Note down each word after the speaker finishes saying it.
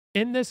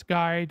In this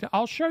guide,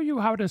 I'll show you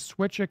how to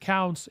switch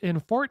accounts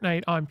in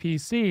Fortnite on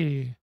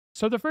PC.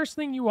 So the first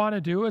thing you want to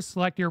do is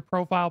select your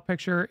profile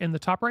picture in the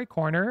top right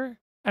corner,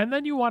 and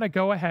then you want to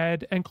go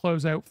ahead and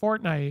close out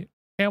Fortnite.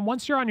 And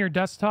once you're on your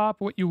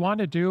desktop, what you want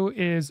to do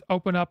is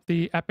open up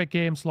the Epic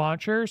Games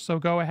launcher, so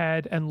go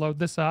ahead and load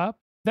this up.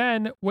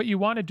 Then what you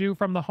want to do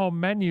from the home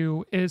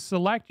menu is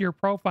select your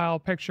profile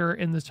picture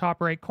in the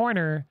top right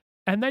corner,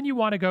 and then you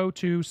want to go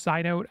to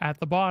sign out at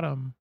the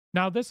bottom.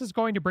 Now, this is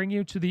going to bring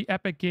you to the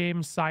Epic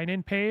Games sign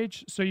in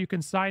page, so you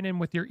can sign in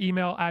with your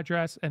email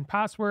address and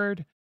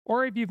password,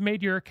 or if you've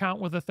made your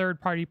account with a third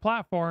party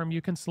platform,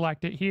 you can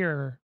select it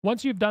here.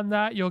 Once you've done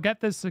that, you'll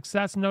get this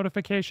success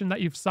notification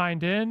that you've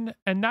signed in,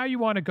 and now you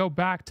want to go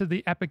back to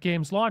the Epic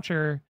Games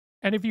launcher.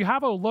 And if you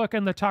have a look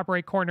in the top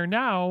right corner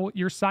now,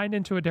 you're signed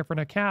into a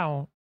different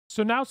account.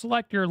 So now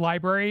select your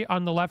library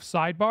on the left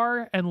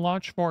sidebar and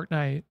launch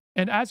Fortnite.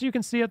 And as you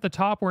can see at the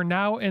top, we're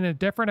now in a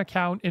different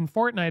account in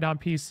Fortnite on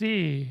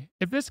PC.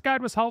 If this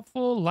guide was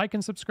helpful, like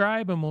and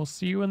subscribe, and we'll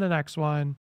see you in the next one.